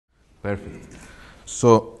Perfect.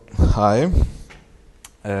 So, hi.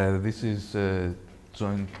 This is a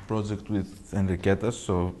joint project with Enriqueta,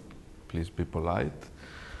 so please be polite.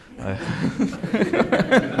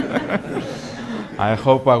 I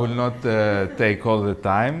hope I will not take all the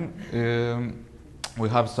time. We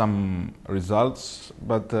have some results,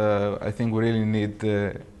 but I think we really need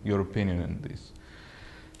your opinion on this.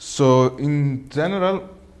 So, in general,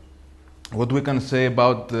 what we can say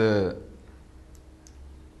about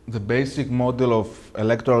the basic model of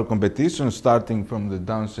electoral competition, starting from the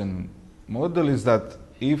Downsian model, is that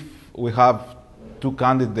if we have two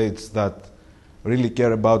candidates that really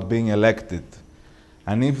care about being elected,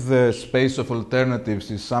 and if the space of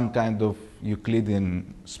alternatives is some kind of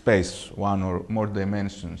Euclidean space, one or more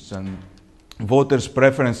dimensions, and voters'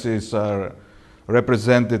 preferences are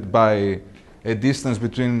represented by a distance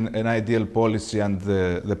between an ideal policy and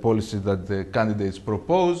the policy that the candidates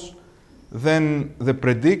propose, then the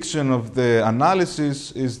prediction of the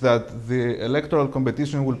analysis is that the electoral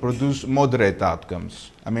competition will produce moderate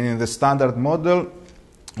outcomes. I mean, in the standard model,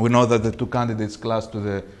 we know that the two candidates class to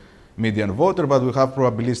the median voter, but we have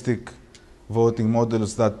probabilistic voting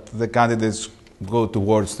models that the candidates go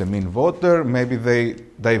towards the mean voter. Maybe they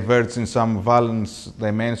diverge in some valence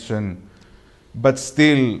dimension, but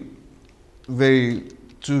still they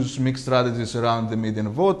choose mixed strategies around the median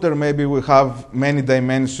voter. Maybe we have many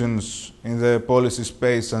dimensions in the policy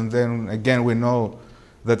space, and then again we know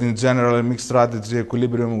that in general a mixed strategy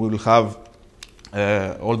equilibrium will have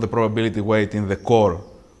all the probability weight in the core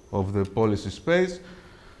of the policy space.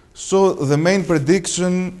 So the main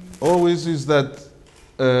prediction always is that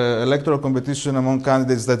electoral competition among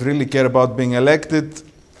candidates that really care about being elected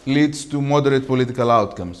leads to moderate political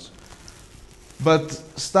outcomes. But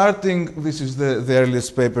starting, this is the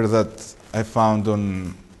earliest paper that I found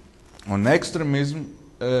on extremism,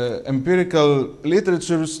 empirical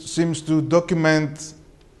literature seems to document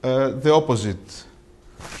the opposite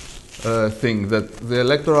thing, that the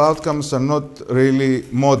electoral outcomes are not really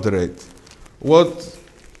moderate. What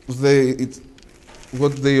they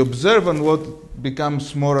observe and what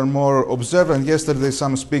becomes more and more observed, and yesterday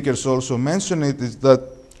some speakers also mentioned it, is that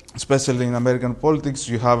especially in American politics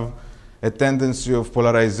you have a tendency of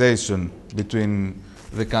polarization between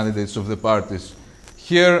the candidates of the parties.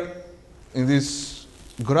 Here, in this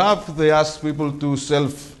graph, they ask people to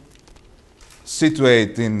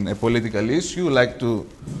self-situate in a political issue, like to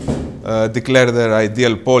declare their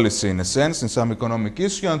ideal policy, in a sense, in some economic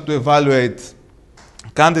issue, and to evaluate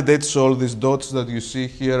candidates. So all these dots that you see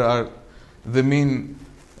here are the mean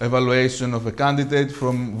evaluation of a candidate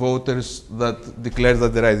from voters that declare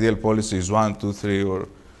that their ideal policy is 1, 2, 3, or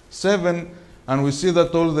 7, and we see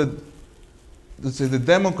that all the, let's say, the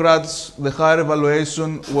Democrats, the higher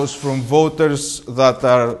evaluation was from voters that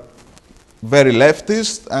are very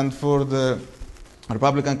leftist, and for the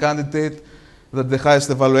Republican candidate, that the highest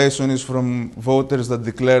evaluation is from voters that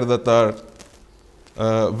declare that are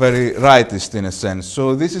very rightist, in a sense.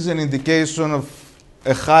 So this is an indication of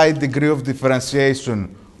a high degree of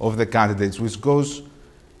differentiation of the candidates, which goes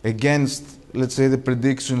against, let's say, the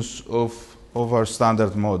predictions of our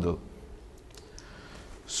standard model.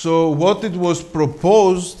 So what it was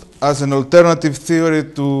proposed as an alternative theory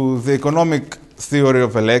to the economic theory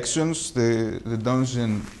of elections, the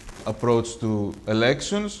Downsian approach to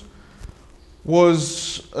elections,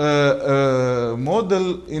 was a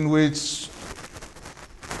model in which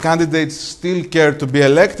candidates still care to be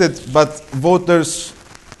elected, but voters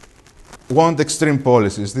want extreme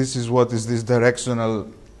policies. This is what is this directional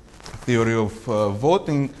theory of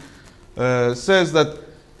voting. Says that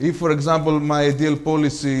if, for example, my ideal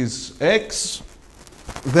policy is X,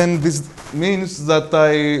 then this means that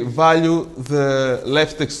I value the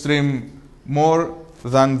left extreme more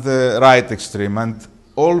than the right extreme. And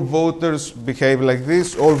all voters behave like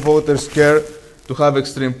this. All voters care to have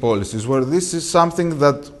extreme policies. Where this is something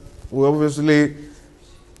that we obviously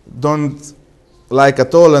don't like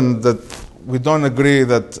at all, and that we don't agree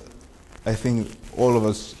that, I think, all of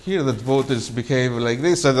us here, that voters behave like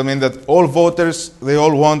this. I mean that all voters, they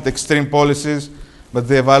all want extreme policies, but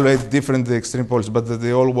they evaluate differently extreme policies, but that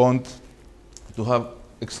they all want to have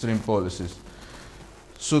extreme policies.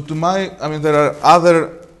 So there are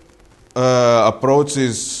other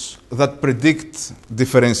approaches that predict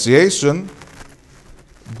differentiation,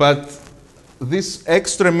 but this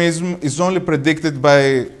extremism is only predicted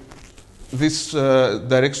by this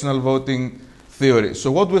directional voting theory.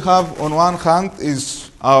 So what we have on one hand is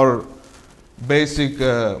our basic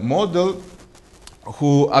model,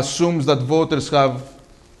 who assumes that voters have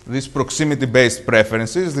these proximity-based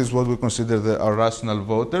preferences. This is what we consider our rational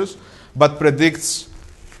voters, but predicts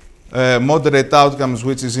moderate outcomes,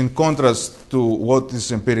 which is in contrast to what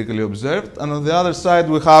is empirically observed. And on the other side,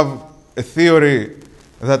 we have a theory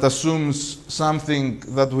that assumes something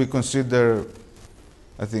that we consider,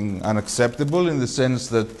 I think, unacceptable in the sense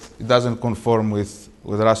that it doesn't conform with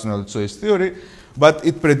rational choice theory, but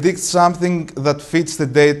it predicts something that fits the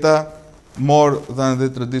data more than the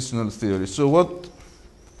traditional theory. So what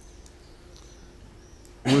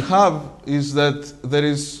we have is that there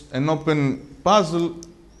is an open puzzle,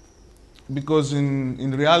 because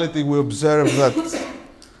in reality we observe that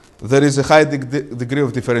there is a high degree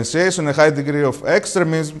of differentiation, a high degree of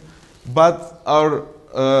extremism, but our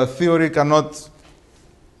theory cannot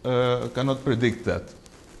predict that.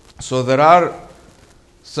 So there are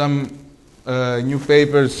some new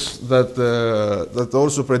papers that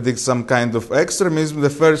also predict some kind of extremism. The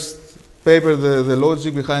first paper, the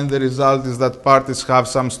logic behind the result is that parties have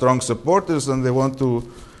some strong supporters and they want to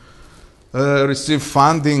receive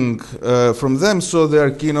funding from them, so they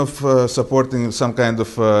are keen of supporting some kind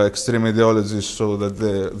of extreme ideologies so that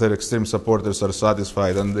their extreme supporters are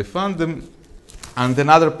satisfied and they fund them. And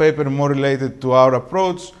another paper more related to our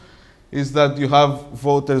approach is that you have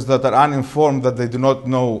voters that are uninformed, that they do not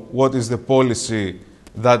know what is the policy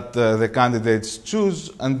that the candidates choose,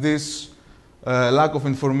 and this lack of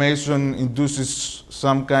information induces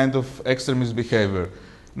some kind of extremist behavior.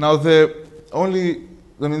 Now, the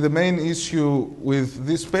main issue with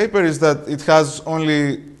this paper is that it has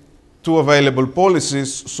only two available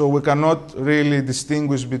policies, so we cannot really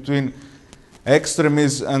distinguish between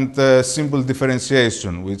extremism and simple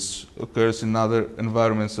differentiation, which occurs in other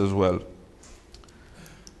environments as well.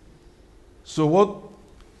 So what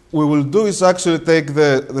we will do is actually take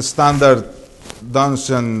the standard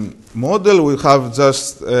Dawesian model. We have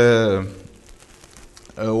just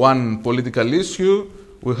one political issue.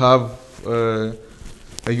 We have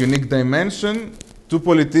a unique dimension, two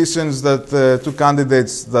politicians two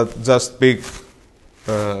candidates that just pick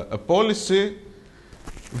a policy.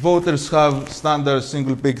 Voters have standard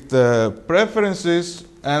single-picked preferences,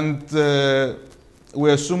 and we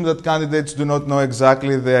assume that candidates do not know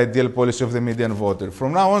exactly the ideal policy of the median voter.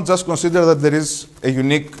 From now on, just consider that there is a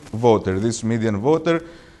unique voter. This median voter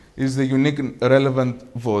is the unique relevant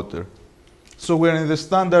voter. So we're in the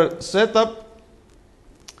standard setup,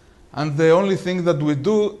 and the only thing that we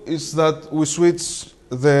do is that we switch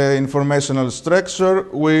the informational structure.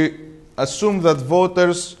 We assume that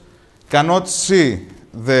voters cannot see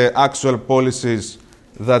the actual policies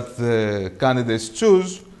that the candidates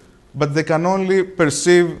choose, but they can only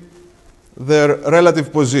perceive their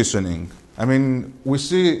relative positioning. I mean, we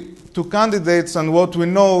see two candidates, and what we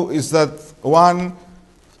know is that one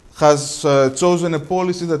has chosen a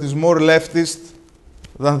policy that is more leftist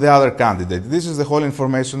than the other candidate. This is the whole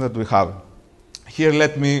information that we have. Here,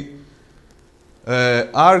 let me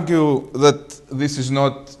argue that this is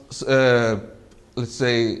not, let's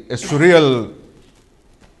say, a surreal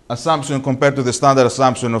assumption compared to the standard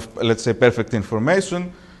assumption of, let's say, perfect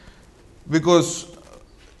information, because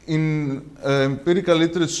in empirical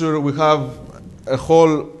literature we have a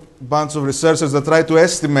whole bunch of researchers that try to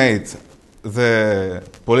estimate the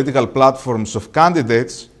political platforms of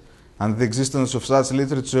candidates, and the existence of such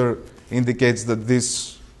literature indicates that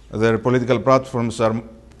their political platforms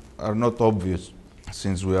are not obvious,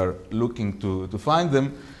 since we are looking to find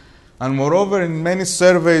them. And moreover, in many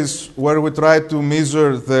surveys where we try to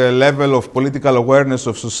measure the level of political awareness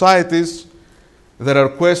of societies, there are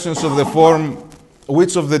questions of the form,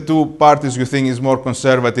 which of the two parties you think is more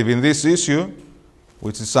conservative in this issue,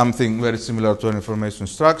 which is something very similar to an information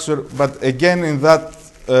structure. But again, in that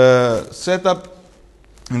setup,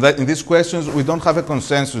 in these questions, we don't have a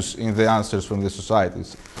consensus in the answers from the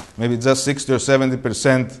societies. Maybe just 60 or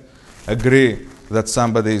 70% agree that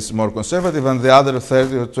somebody is more conservative, and the other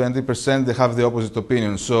 30 or 20%, they have the opposite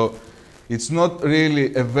opinion. So it's not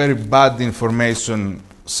really a very bad information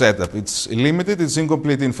setup. It's limited, it's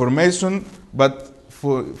incomplete information, but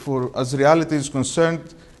for as reality is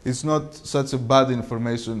concerned, it's not such a bad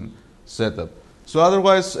information setup. So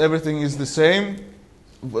otherwise, everything is the same.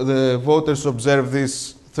 The voters observe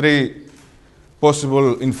these three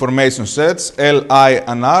possible information sets, L, I,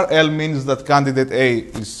 and R. L means that candidate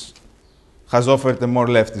A has offered a more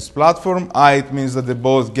leftist platform. I, it means that they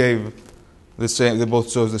both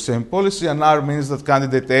chose the same policy, and R means that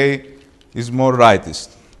candidate A is more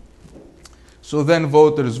rightist. So then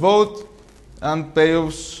voters vote, and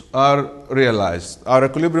payoffs are realized. Our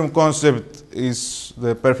equilibrium concept is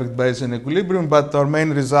the perfect Bayesian equilibrium, but our main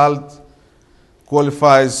result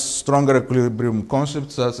qualifies stronger equilibrium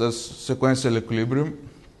concepts such as sequential equilibrium.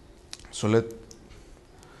 So let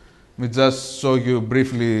me just show you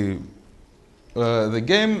briefly the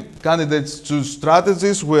game, candidates choose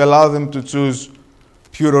strategies. We allow them to choose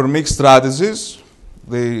pure or mixed strategies.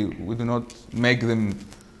 We do not make them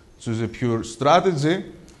choose a pure strategy.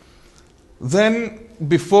 Then,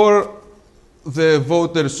 before the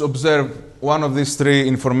voters observe one of these three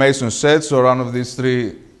information sets or one of these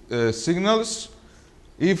three signals,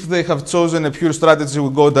 if they have chosen a pure strategy, we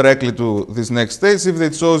go directly to this next stage. If they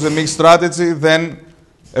chose a mixed strategy, then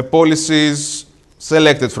a policy is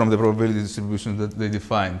selected from the probability distribution that they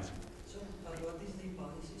defined. So, but what is the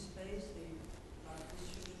policy space?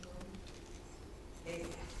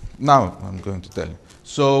 Now I'm going to tell you.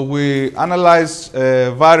 So we analyze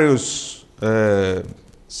various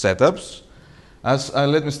setups.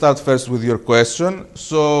 Let me start first with your question.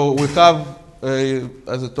 So we have,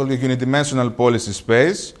 as I told you, unidimensional policy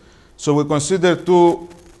space. So we consider two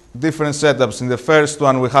different setups. In the first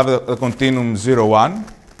one, we have a continuum 0, 1.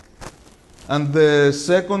 And the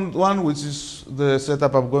second one, which is the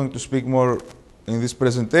setup I'm going to speak more in this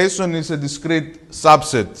presentation, is a discrete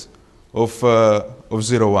subset of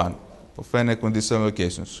 0, 1, of n conditional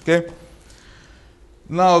locations. Okay?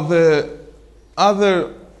 Now, the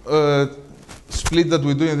other split that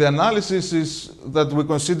we do in the analysis is that we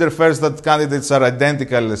consider first that candidates are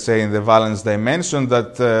identical, let's say, in the valence dimension,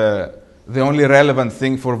 that the only relevant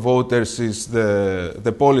thing for voters is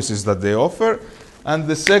the policies that they offer. And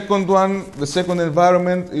the second one, the second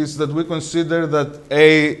environment, is that we consider that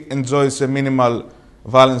A enjoys a minimal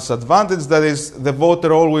valence advantage. That is, the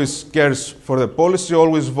voter always cares for the policy,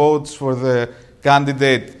 always votes for the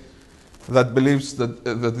candidate that believes that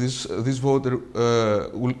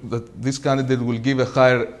this candidate will give a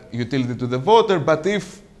higher utility to the voter. But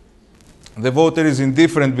if the voter is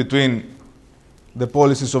indifferent between the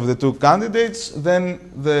policies of the two candidates,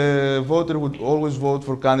 then the voter would always vote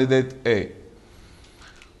for candidate A.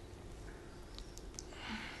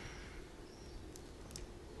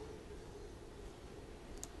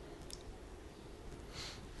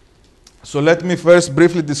 So let me first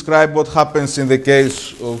briefly describe what happens in the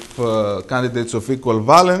case of candidates of equal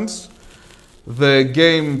valence. The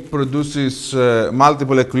game produces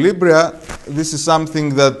multiple equilibria. This is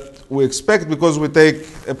something that we expect because we take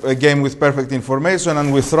a game with perfect information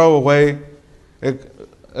and we throw away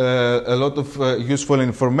a lot of useful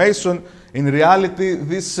information. In reality,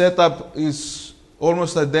 this setup is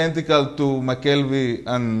almost identical to McKelvey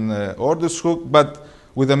and Order's-Hook, but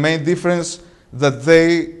with the main difference that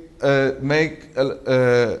they make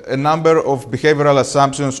a number of behavioral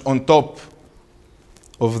assumptions on top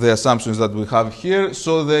of the assumptions that we have here.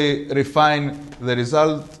 So they refine the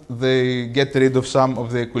result, they get rid of some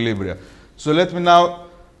of the equilibria. So let me now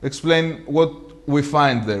explain what we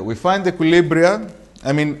find there. We find equilibria,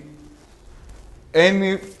 I mean,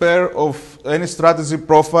 any strategy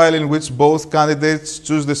profile in which both candidates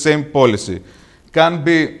choose the same policy can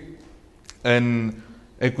be an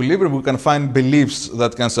equilibrium. We can find beliefs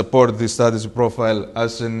that can support this strategy profile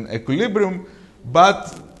as an equilibrium,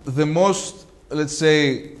 but the most, let's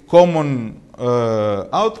say, common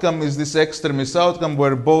outcome is this extremist outcome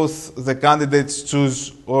where both the candidates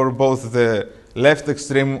choose or both the left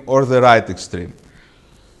extreme or the right extreme.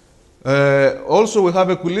 Also, we have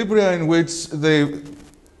equilibria in which they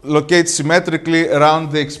locate symmetrically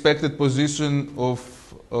around the expected position of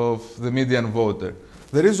the median voter.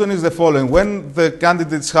 The reason is the following. When the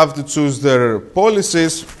candidates have to choose their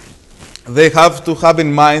policies, they have to have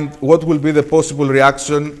in mind what will be the possible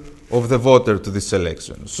reaction of the voter to this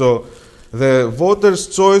election. So the voter's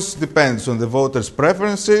choice depends on the voter's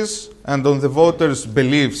preferences and on the voter's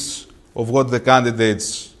beliefs of what the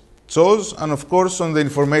candidates chose, and of course on the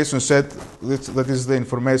information set, that is the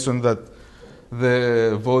information that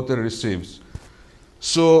the voter receives.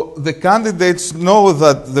 So the candidates know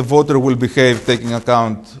that the voter will behave taking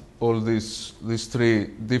account all these three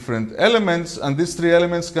different elements, and these three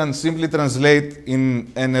elements can simply translate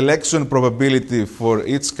in an election probability for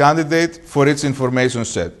each candidate for each information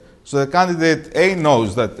set. So the candidate A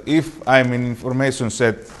knows that if I'm in information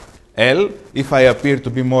set L, if I appear to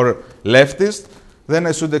be more leftist, then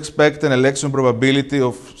I should expect an election probability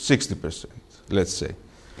of 60%, let's say.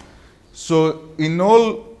 So in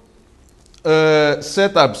all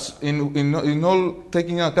setups, in all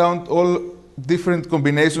taking account all different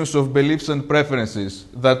combinations of beliefs and preferences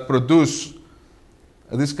that produce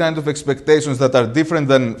this kind of expectations that are different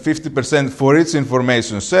than 50% for each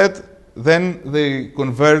information set, then they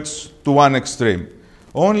converge to one extreme.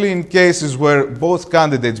 Only in cases where both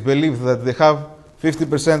candidates believe that they have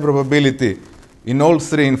 50% probability in all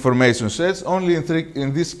three information sets, only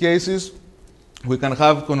in these cases we can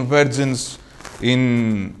have convergence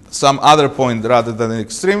in some other point rather than in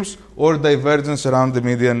extremes, or divergence around the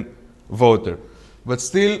median voter. But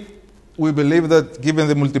still, we believe that given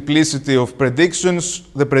the multiplicity of predictions,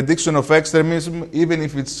 the prediction of extremism, even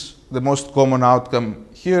if it's the most common outcome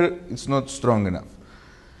here, it's not strong enough.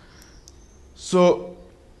 So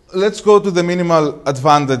let's go to the minimal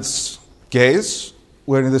advantage case.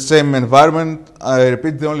 We're in the same environment. I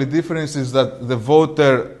repeat, the only difference is that the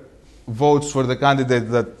voter votes for the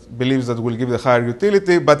candidate that believes that will give the higher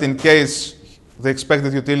utility, but in case the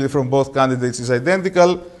expected utility from both candidates is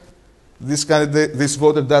identical, this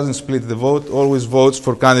voter doesn't split the vote, always votes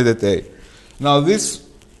for candidate A. Now, this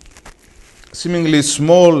seemingly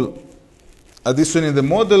small addition in the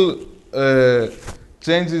model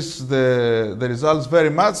changes the results very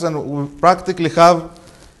much, and we practically have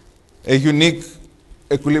a unique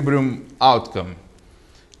equilibrium outcome.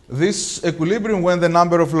 This equilibrium, when the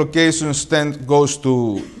number of locations goes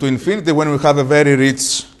to infinity, when we have a very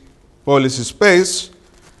rich policy space,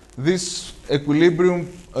 this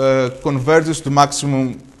equilibrium converges to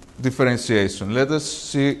maximum differentiation. Let us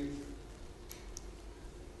see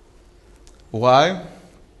why.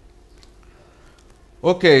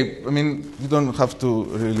 Okay, I mean, you don't have to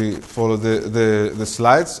really follow the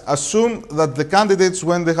slides. Assume that the candidates,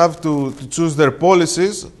 when they have to choose their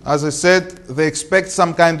policies, as I said, they expect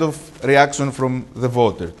some kind of reaction from the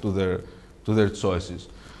voter to their choices.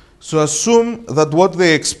 So assume that what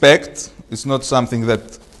they expect is not something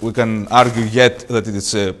that we can argue yet that it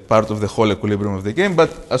is a part of the whole equilibrium of the game,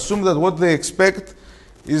 but assume that what they expect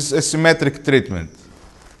is a symmetric treatment.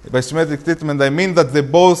 By symmetric treatment, I mean that they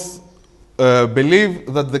both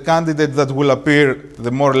believe that the candidate that will appear, the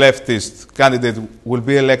more leftist candidate, will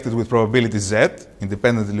be elected with probability Z,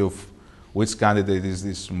 independently of which candidate is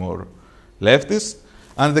this more leftist,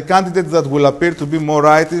 and the candidate that will appear to be more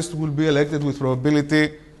rightist will be elected with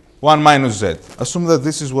probability 1 minus Z. Assume that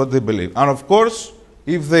this is what they believe. And of course,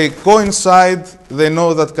 if they coincide, they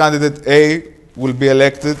know that candidate A will be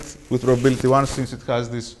elected with probability 1 since it has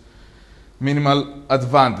this minimal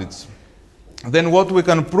advantage. Then what we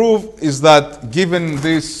can prove is that given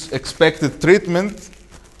this expected treatment,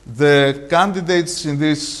 the candidates in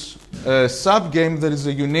this subgame, there is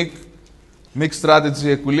a unique mixed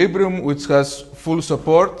strategy equilibrium which has full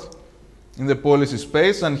support in the policy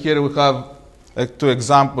space. And here we have two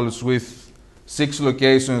examples with 6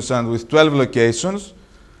 locations and with 12 locations.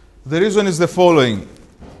 The reason is the following.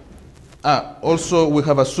 Also, we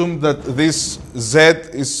have assumed that this Z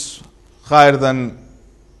is higher than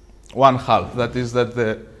 1/2. That is that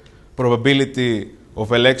the probability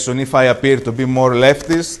of election, if I appear to be more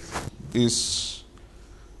leftist, is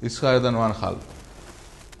higher than 1/2.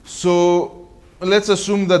 So let's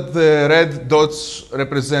assume that the red dots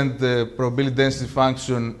represent the probability density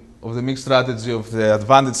function of the mixed strategy of the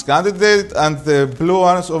advantage candidate and the blue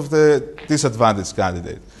ones of the disadvantage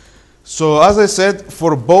candidate. So as I said,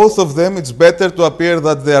 for both of them, it's better to appear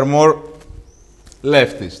that they are more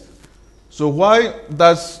leftist. So why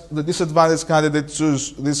does the disadvantaged candidate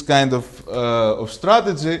choose this kind of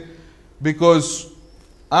strategy? Because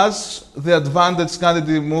as the advantaged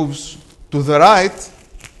candidate moves to the right,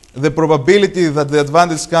 the probability that the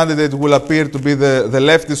advantaged candidate will appear to be the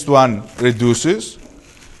leftist one reduces.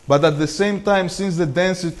 But at the same time, since the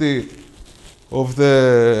density of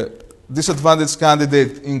the disadvantaged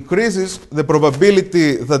candidate increases, the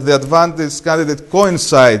probability that the advantaged candidate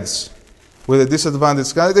coincides with the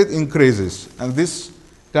disadvantaged candidate increases. And this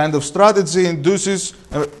kind of strategy induces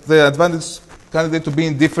the advantaged candidate to be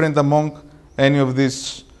indifferent among any of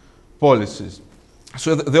these policies.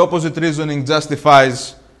 So the opposite reasoning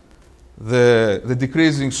justifies the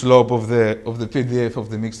decreasing slope of the PDF of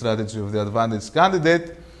the mixed strategy of the advantaged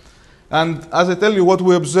candidate. And as I tell you, what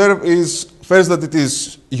we observe is first that it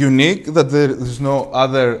is unique, that there is no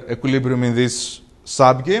other equilibrium in this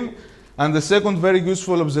subgame. And the second very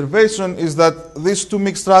useful observation is that these two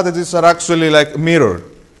mixed strategies are actually like mirrored.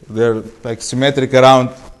 They're like symmetric around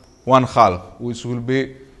 1/2, which will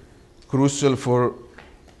be crucial for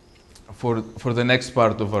the next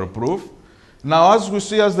part of our proof. Now, as we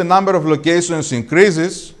see, as the number of locations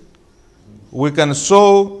increases, we can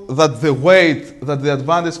show that the weight that the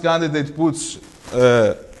advantage candidate puts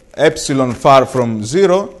epsilon far from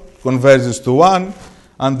 0 converges to 1,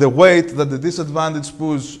 and the weight that the disadvantage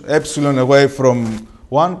puts epsilon away from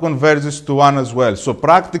 1 converges to 1 as well. So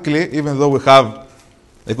practically, even though we have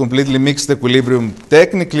a completely mixed equilibrium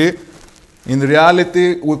technically, in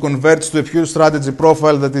reality, we converge to a pure strategy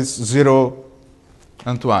profile that is 0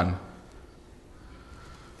 and 1.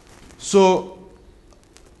 So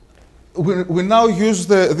we now use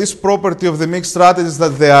this property of the mixed strategies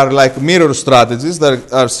that they are like mirror strategies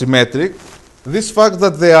that are symmetric. This fact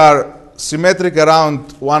that they are symmetric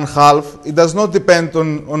around 1/2, it does not depend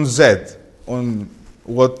on Z, on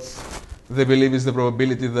what they believe is the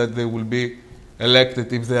probability that they will be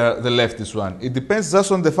elected if they are the leftist one. It depends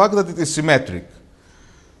just on the fact that it is symmetric.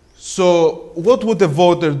 So what would a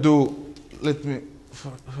voter do? Let me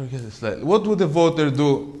forget the slide. What would a voter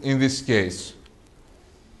do in this case?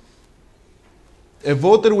 A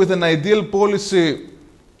voter with an ideal policy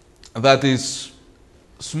that is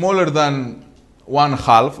smaller than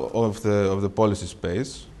 1/2 of the policy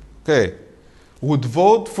space, okay, would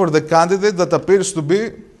vote for the candidate that appears to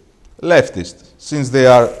be leftist, since they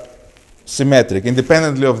are symmetric,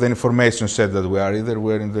 independently of the information set that we are. Either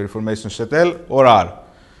we're in the information set L or R.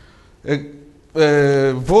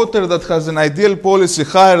 A voter that has an ideal policy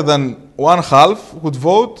higher than 1/2 would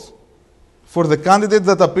vote for the candidate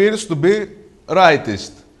that appears to be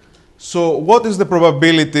rightist. So what is the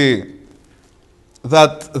probability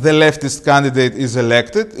that the leftist candidate is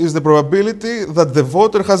elected? Is the probability that the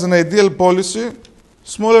voter has an ideal policy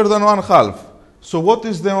smaller than 1/2. So what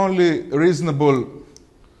is the only reasonable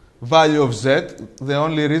value of Z? The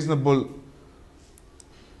only reasonable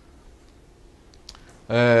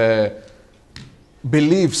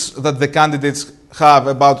beliefs that the candidates have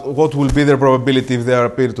about what will be their probability if they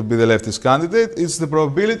appear to be the leftist candidate is the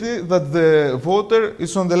probability that the voter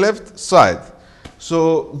is on the left side.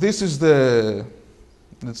 So this is the,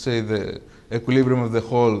 let's say, the equilibrium of the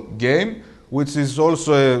whole game, which is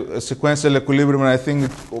also a sequential equilibrium, and I think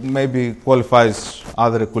it maybe qualifies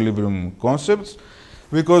other equilibrium concepts,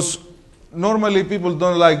 because normally people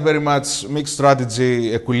don't like very much mixed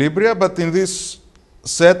strategy equilibria, but in this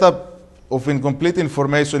setup of incomplete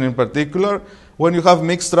information in particular, when you have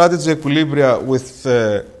mixed strategy equilibria with,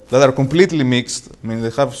 that are completely mixed, I mean, they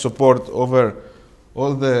have support over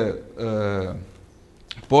all the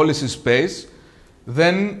policy space,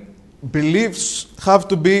 then beliefs have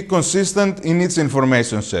to be consistent in each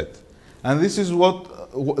information set. And this is what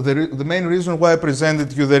the main reason why I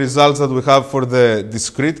presented you the results that we have for the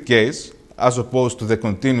discrete case, as opposed to the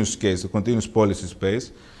continuous case, the continuous policy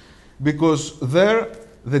space, because there,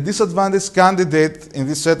 the disadvantaged candidate in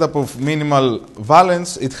this setup of minimal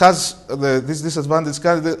valence, it has this disadvantaged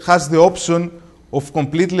candidate has the option of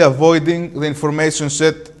completely avoiding the information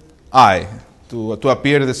set I to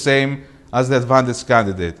appear the same as the advantaged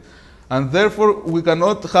candidate. And therefore, we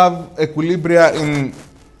cannot have equilibria in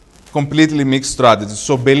completely mixed strategies.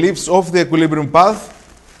 So beliefs of the equilibrium path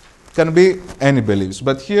can be any beliefs.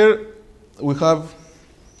 But here we have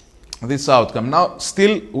this outcome. Now,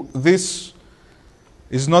 still, this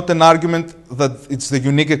is not an argument that it's the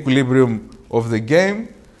unique equilibrium of the game,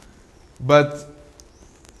 but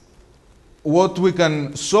what we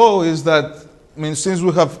can show is that, I mean, since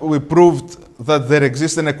we proved that there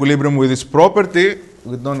exists an equilibrium with this property,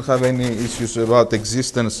 we don't have any issues about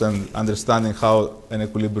existence and understanding how an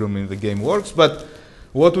equilibrium in the game works, but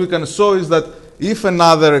what we can show is that if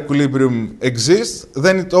another equilibrium exists,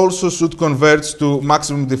 then it also should converge to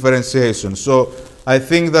maximum differentiation. So I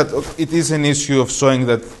think that it is an issue of showing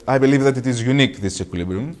that I believe that it is unique, this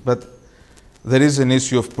equilibrium, but there is an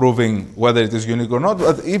issue of proving whether it is unique or not.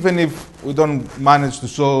 But even if we don't manage to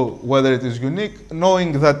show whether it is unique,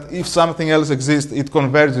 knowing that if something else exists, it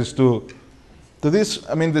converges to this,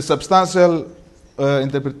 I mean, the substantial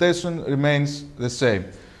interpretation remains the same.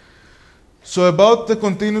 So about the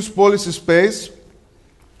continuous policy space,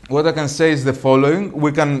 what I can say is the following.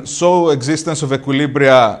 We can show existence of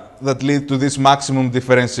equilibria that lead to this maximum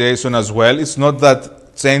differentiation as well. It's not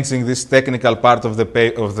that changing this technical part of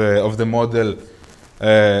the model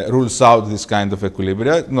rules out this kind of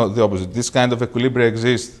equilibria. No, the opposite. This kind of equilibria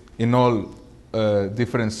exists in all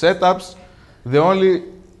different setups. The only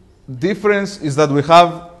difference is that we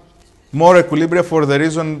have more equilibria for the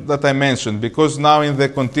reason that I mentioned, because now in the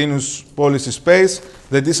continuous policy space,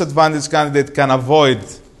 the disadvantaged candidate can avoid,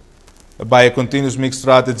 by a continuous mixed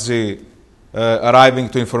strategy, arriving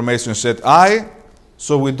to information set I.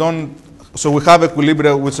 So we have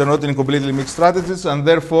equilibria which are not in completely mixed strategies, and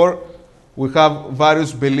therefore we have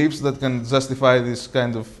various beliefs that can justify this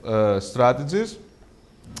kind of strategies.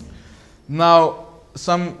 Now,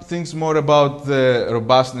 some things more about the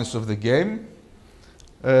robustness of the game.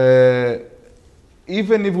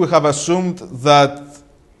 Even if we have assumed that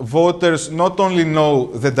voters not only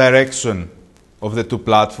know the direction of the two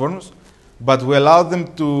platforms, but we allow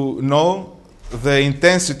them to know the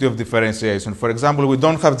intensity of differentiation. For example, we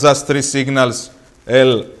don't have just three signals,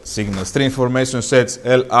 three information sets,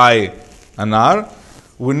 L, I, and R.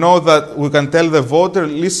 We know that we can tell the voter,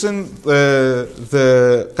 listen,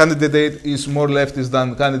 the candidate A is more leftist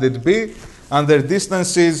than candidate B, and their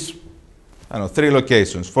distance is, I don't know, 3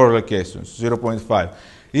 locations, 4 locations, 0.5.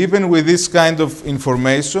 even with this kind of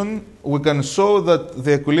information, we can show that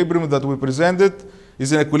the equilibrium that we presented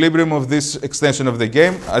is an equilibrium of this extension of the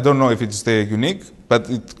game. I don't know if it's the unique, but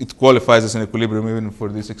it qualifies as an equilibrium even for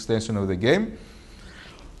this extension of the game.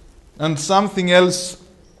 And something else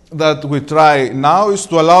that we try now is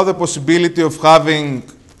to allow the possibility of having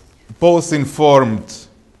both informed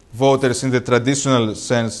voters in the traditional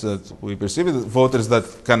sense that we perceive it, voters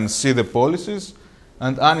that can see the policies,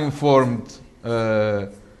 and uninformed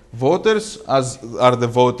voters, as are the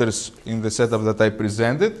voters in the setup that I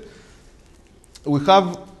presented. We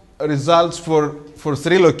have results for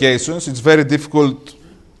 3 locations. It's very difficult,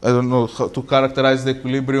 I don't know, how to characterize the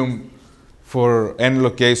equilibrium for n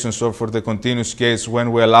locations or for the continuous case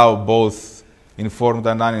when we allow both informed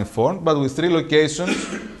and uninformed. But with 3 locations,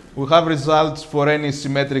 we have results for any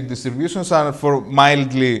symmetric distributions and for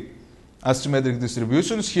mildly asymmetric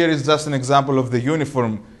distributions. Here is just an example of the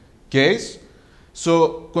uniform case.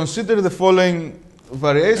 So consider the following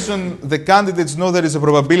variation. The candidates know there is a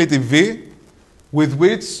probability V with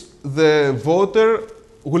which the voter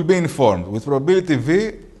will be informed. With probability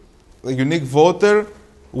V, the unique voter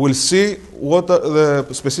will see what are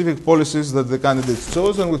the specific policies that the candidate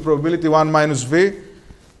chose, and with probability 1 minus V,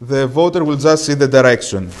 the voter will just see the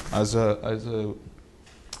direction, as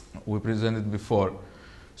we presented before.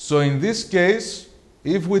 So in this case,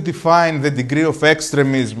 if we define the degree of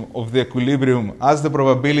extremism of the equilibrium as the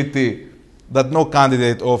probability that no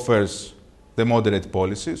candidate offers the moderate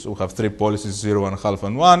policy, so we have 3 policies, 0, 1/2,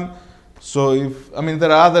 and 1. So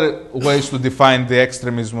there are other ways to define the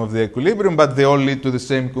extremism of the equilibrium, but they all lead to the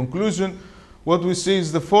same conclusion. What we see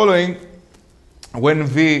is the following. When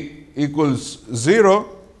V equals 0,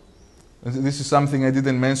 this is something I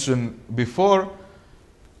didn't mention before,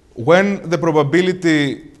 when the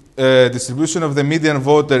probability distribution of the median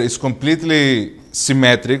voter is completely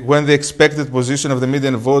symmetric, when the expected position of the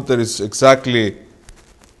median voter is exactly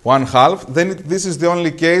 1/2, then this is the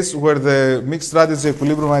only case where the mixed strategy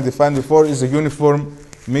equilibrium I defined before is a uniform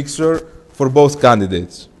mixture for both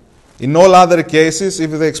candidates. In all other cases,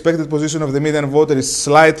 if the expected position of the median voter is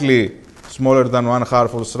slightly smaller than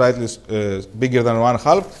 1/2 or slightly bigger than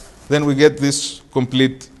 1/2, then we get this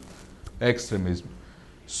complete extremism.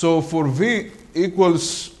 So for V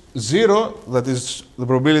equals 0, that is the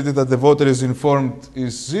probability that the voter is informed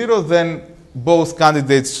is 0, then both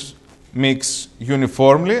candidates mix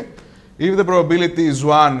uniformly. If the probability is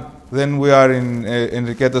 1, then we are in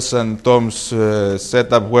Enriqueta's and Tom's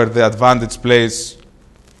setup where the advantage plays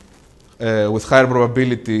with higher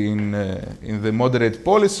probability in the moderate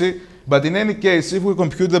policy. But in any case, if we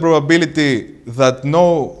compute the probability that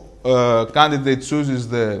no candidate chooses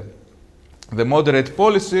the moderate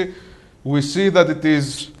policy, we see that it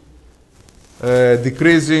is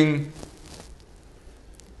decreasing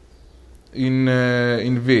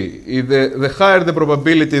in V. The higher the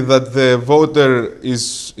probability that the voter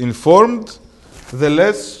is informed, the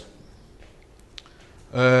less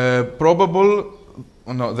probable,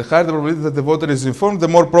 the higher the probability that the voter is informed, the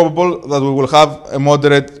more probable that we will have a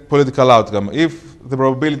moderate political outcome. If the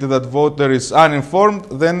probability that voter is uninformed,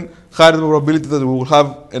 then higher the probability that we will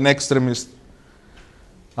have an extremist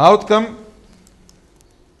outcome.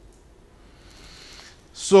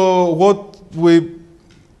 So what we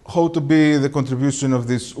hope to be the contribution of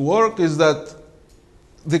this work is that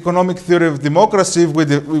the economic theory of democracy,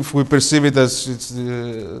 if we perceive it as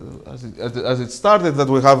it started, that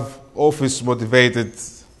we have office-motivated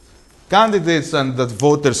candidates and that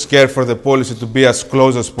voters care for the policy to be as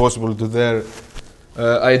close as possible to their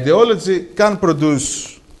ideology, can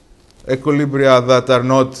produce equilibria that are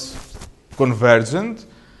not convergent.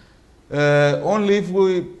 Only if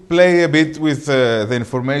we play a bit with the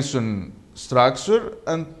information structure,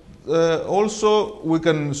 and also we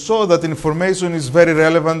can show that information is very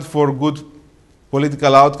relevant for good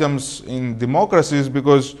political outcomes in democracies,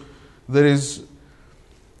 because there is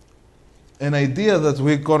an idea that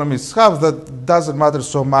we economists have that doesn't matter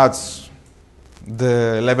so much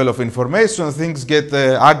the level of information. Things get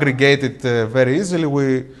aggregated very easily.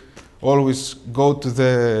 We always go to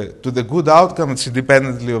the good outcomes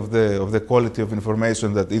independently of the quality of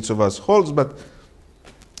information that each of us holds. But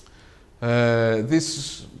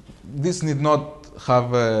this need not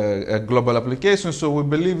have a global application. So we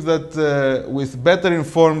believe that with better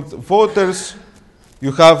informed voters,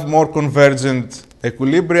 you have more convergent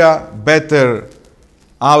equilibria, better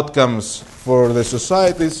outcomes for the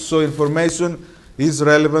societies. So information is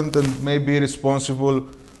relevant and may be responsible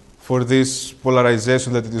for this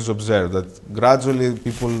polarization that it is observed, that gradually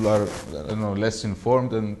people are less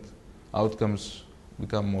informed and outcomes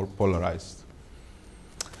become more polarized.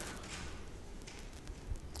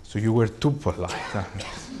 So you were too polite. I have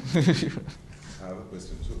a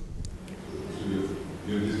question too. So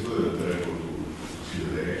you disclosed the record to see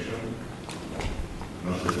the direction,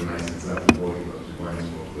 not recognize exactly what the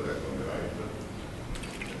consequence of the left on the right,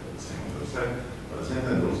 same on the side, but at the same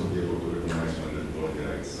time also be able to recognize when the body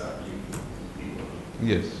are exactly equal.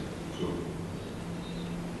 Yes. So,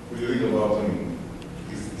 could you read about, I mean,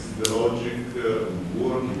 is the logic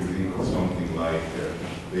work if you think of something like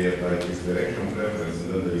they have like this direction preference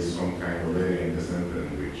and then there is some kind of area in the center in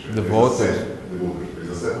which The voters. There's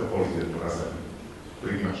a set of policies that for us are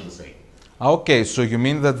pretty much the same. Okay, so you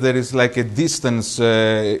mean that there is like a distance,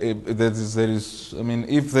 I mean,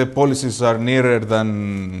 if the policies are nearer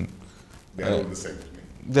than... They're all the same to me.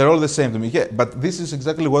 They're all the same to me, yeah, but this is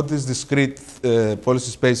exactly what this discrete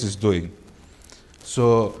policy space is doing.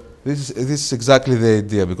 So this is exactly the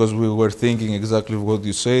idea, because we were thinking exactly what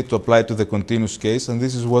you say to apply to the continuous case, and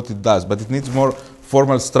this is what it does, but it needs more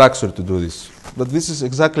formal structure to do this. But this is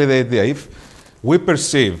exactly the idea. If we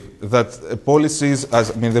perceive that a policy is,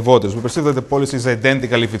 the voters, we perceive that the policy is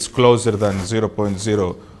identical if it's closer than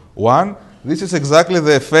 0.01, this is exactly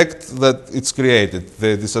the effect that it's created.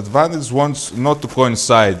 The disadvantage wants not to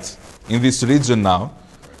coincide in this region now,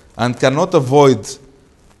 and cannot avoid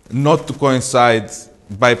not to coincide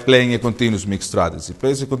by playing a continuous mix strategy.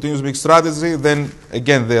 Plays a continuous mix strategy, then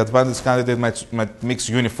again the advantage candidate might mix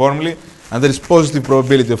uniformly, and there is positive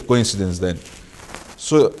probability of coincidence then.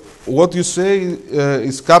 So what you say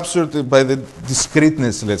is captured by the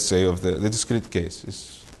discreteness, let's say, of the discrete case.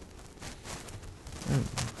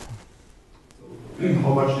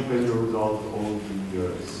 How much depends your result on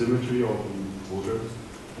the symmetry of the voters'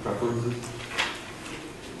 preferences?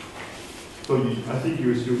 So I think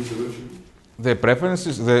you assume symmetry. The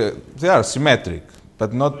preferences, they are symmetric,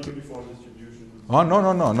 but not... Uniform distribution. Oh,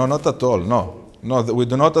 no, not at all, no. No, we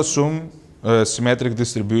do not assume symmetric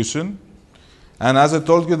distribution. And as I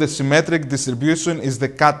told you, the symmetric distribution is the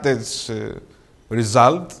cottage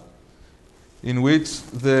result in which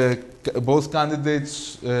both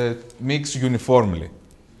candidates mix uniformly.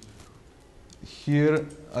 Here,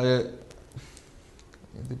 at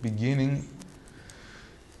the beginning,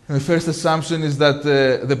 the first assumption is that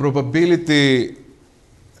the probability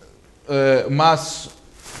mass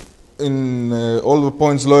in all the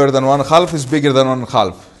points lower than 1/2 is bigger than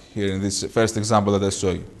 1/2 here in this first example that I saw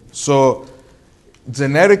you. So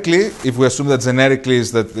generically, if we assume that generically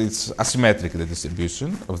is that it's asymmetric, the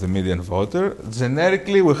distribution of the median voter,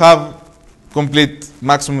 generically we have complete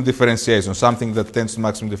maximum differentiation, something that tends to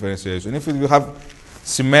maximum differentiation. If you have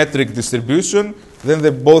symmetric distribution, then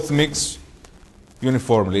they both mix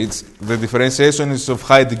uniformly. The differentiation is of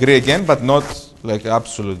high degree again, but not like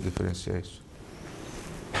absolute differentiation.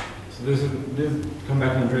 So this come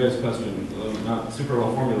back to Andrea's question, not super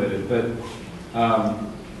well formulated, but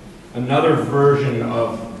another version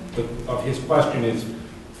of his question is,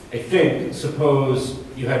 I think, suppose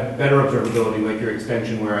you had better observability, like your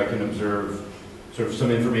extension where I can observe sort of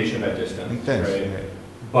some information at distance, Intense, right?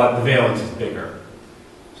 yeah. But the valence is bigger.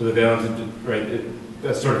 So the valence is, right,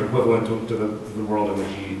 that's sort of equivalent to the world in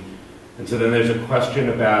which and so then there's a question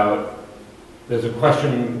about, you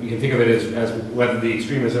can think of it as whether the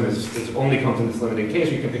extremism is only comes in this limited case,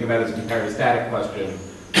 or you can think about it as a entirely static question.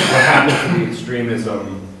 What happens to the extremism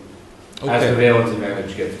as the valence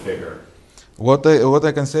advantage gets bigger? What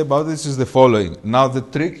I can say about this is the following. Now the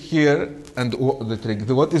trick here, and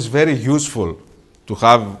what is very useful to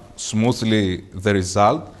have smoothly the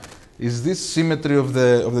result, is this symmetry of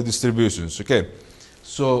the distributions. Okay,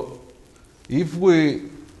 so if we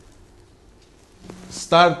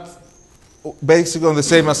start basically on the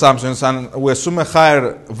same assumptions and we assume a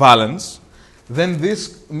higher valence, then these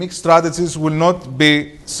mixed strategies will not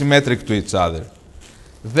be symmetric to each other.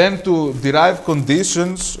 Then to derive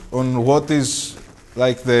conditions on what is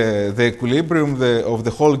like the equilibrium of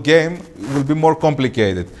the whole game will be more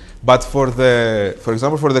complicated. But for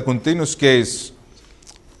example, for the continuous case,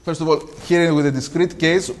 first of all, here with the discrete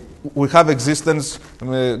case, we have existence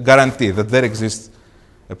guarantee that there exists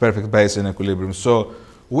a perfect Bayesian and equilibrium. So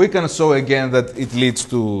we can show again that it leads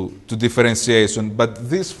to differentiation. But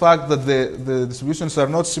this fact that the distributions are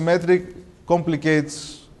not symmetric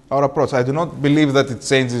complicates our approach. I do not believe that it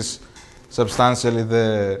changes substantially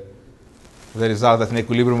the result, that in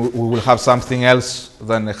equilibrium we will have something else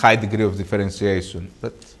than a high degree of differentiation.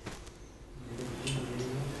 But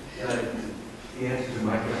the answer to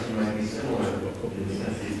my question might be similar in the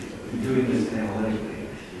sense that you're doing this analytically,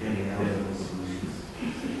 you're getting analytical solutions.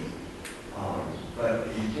 But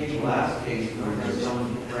if you take the last case where there's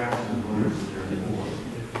some fraction of voters that are divorced,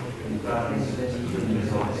 you've got these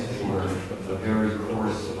results for a very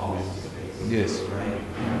coarse policy space. Yes. Right?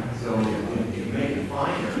 So if you make it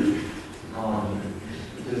finer,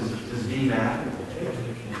 does V matter?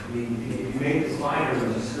 I mean, if you make this finer,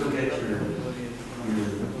 will you still get your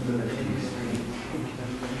limiting screen?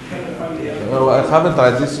 Well, I haven't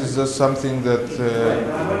tried. This is just something that. Right,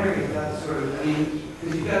 but I'm wondering if that's sort of, I mean,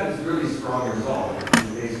 because you've got this really strong result,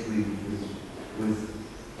 basically with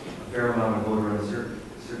a fair amount of voter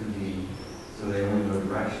uncertainty, so they only go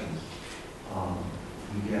directions.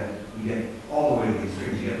 You get all the way to the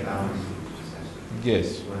extremes. You get boundary solutions essentially. Yes.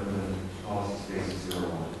 When the policy space is 0-1.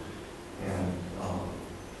 And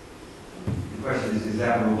the question is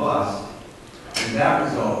that robust? Is that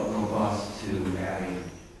result robust to adding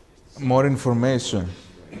More information.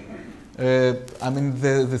 I mean,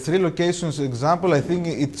 the three locations example, I think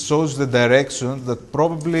it shows the direction that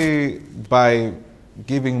probably by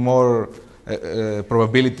giving more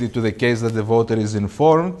probability to the case that the voter is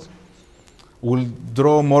informed, will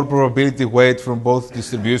draw more probability weight from both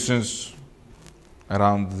distributions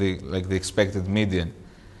around the expected median.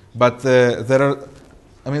 But there are,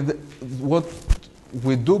 I mean, what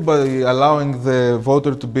we do by allowing the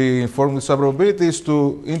voter to be informed with some probability is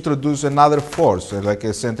to introduce another force, like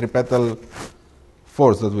a centripetal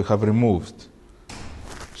force that we have removed.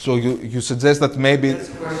 So you suggest that maybe... That's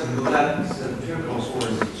the question. Will that centripetal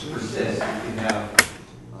force persist if you have...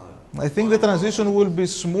 I think the transition will be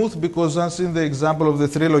smooth because, as in the example of the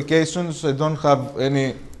three locations, I don't have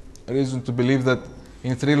any reason to believe that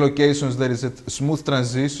in three locations there is a smooth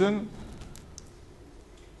transition.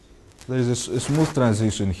 There is a smooth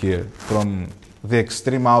transition here from the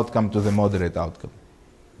extreme outcome to the moderate outcome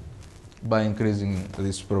by increasing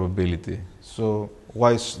this probability. So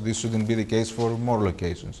why this shouldn't be the case for more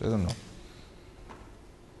locations? I don't know.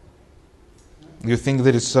 Do you think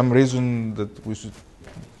there is some reason that we should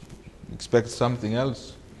expect something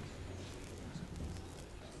else?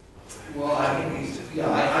 Well, I think,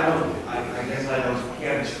 I guess I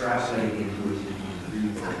can't extrapolate the intuition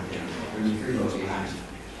from the three locations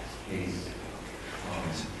case.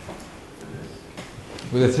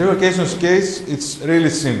 With the three locations case, it's really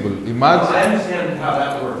simple. Imagine. I understand how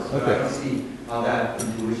that works, but Okay. I don't see how that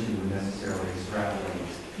intuition would necessarily extrapolate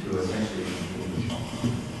to essentially conclusion.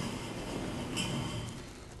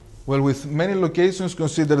 Well, with many locations,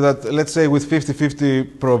 consider that, let's say, with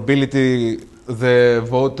 50-50 probability, the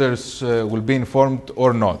voters will be informed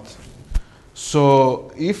or not.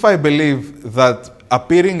 So, if I believe that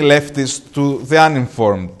appearing leftist to the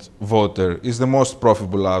uninformed voter is the most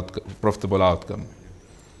profitable outcome,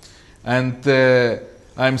 and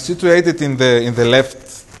I'm situated in the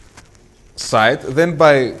left side, then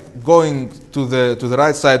by going to the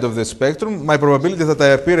right side of the spectrum, my probability that I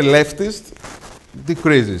appear leftist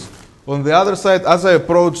decreases. On the other side, as I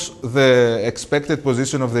approach the expected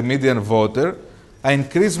position of the median voter, I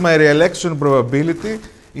increase my re-election probability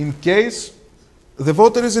in case the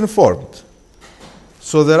voter is informed.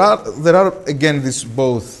 So there are again these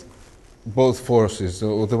both forces.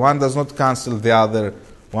 So the one does not cancel the other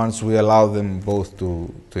once we allow them both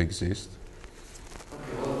to exist.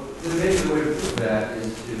 Okay, well, maybe the way to prove that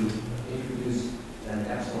is to introduce an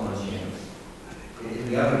epsilon chance in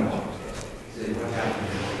the other model. Say what happens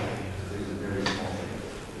if there's a very small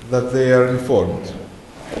chance. That they are informed.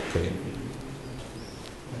 Okay.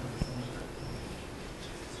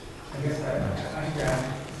 I guess I think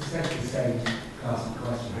it's essentially the same class of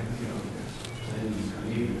question.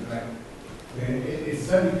 It's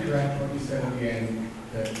certainly correct what you said at the end,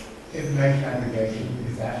 that information aggregation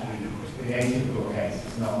is actually the atypical case.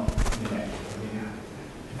 It's not inevitable.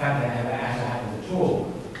 The fact that it ever happens at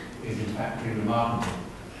all is in fact pretty remarkable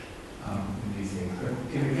in these things. But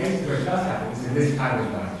in the cases where it does happen, it's in this kind of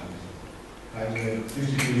environment. Like the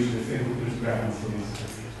distribution of simple references,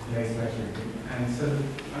 place measuring. And so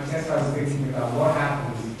I guess I was thinking about what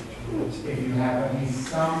happens if you have at least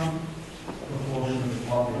some proportion of the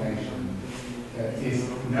population that is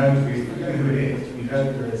known to be, you know who it is, you know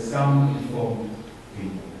there are some informed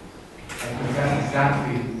people. Because that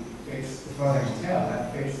exactly fits, as far as I can tell, that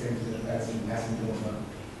fits into the that's important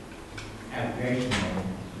aggregation model.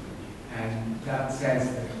 And that says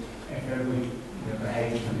that if every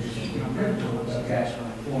behavior condition is critical, they'll get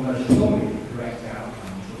almost fully correct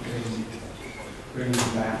outcomes, bring you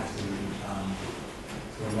back to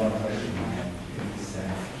a lot of motion in this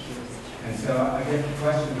sense. And so I guess the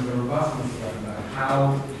question is the robustness of about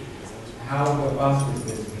how robust is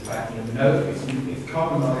this? The fact that it's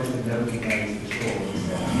common knowledge that nobody knows for sure.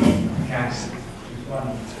 Cancer is one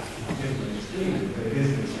different extreme, but it is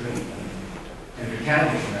an extreme. And the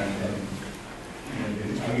candidates know that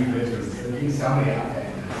there's at least somebody out there.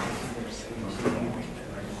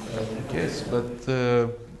 Yes, but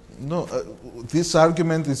No, this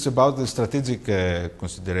argument is about the strategic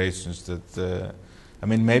considerations that, I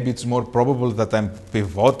mean, maybe it's more probable that I'm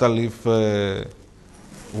pivotal if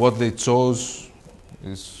what they chose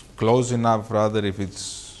is close enough, rather if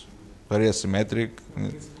it's very asymmetric.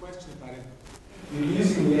 There's a question about it. You're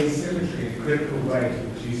using the asymmetry in a critical way to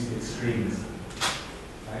produce the extremism,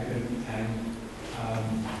 right?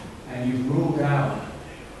 And you've ruled out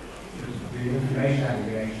the information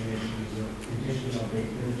aggregation issues of conditions on big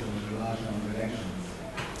influence a large number of elections.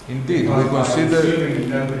 Indeed, Because we consider. assuming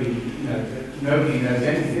that nobody knows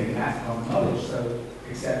anything, that's common knowledge, so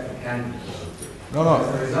except for candidates. No, no.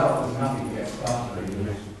 As a result, there's nothing to get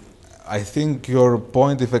started. I think your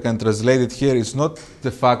point, if I can translate it here, is not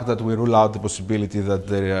the fact that we rule out the possibility that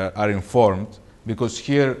they are informed, because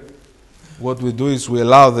here what we do is we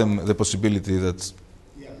allow them the possibility that.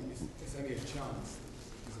 Yeah, but it's only a chance.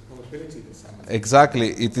 There's a probability that someone. Exactly,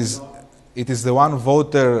 it is the one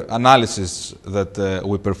voter analysis that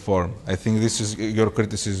we perform. I think this is your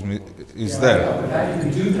criticism is there. Yeah, but that you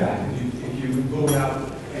can do that if you rule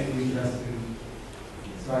out any interest in.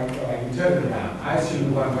 So I can turn it around. I assume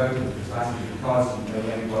the one voter precisely because you know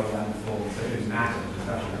anybody around the form, so it doesn't matter.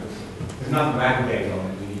 There's nothing to aggregate on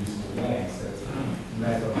it in a useful way, so it's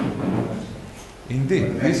Indeed,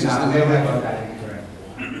 this is the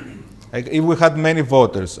if we had many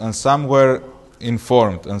voters and some were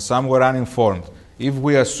informed and some were uninformed, if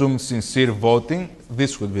we assumed sincere voting,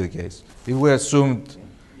 this would be the case. If we assumed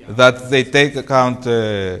that they take account,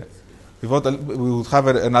 we would have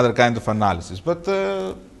another kind of analysis. But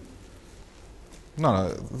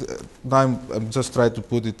no, I'm just trying to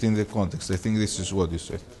put it in the context. I think this is what you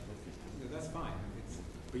said. That's fine.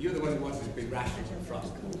 But you're the one who wants it to be rationing in front.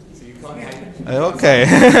 So you can't have Okay.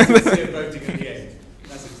 voting at the end.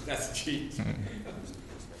 That's a cheat.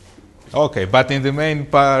 Okay, but in the main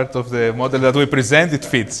part of the model that we present, it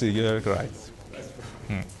fits. You're right.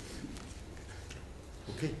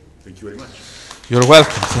 Okay, thank you very much. You're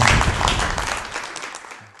welcome.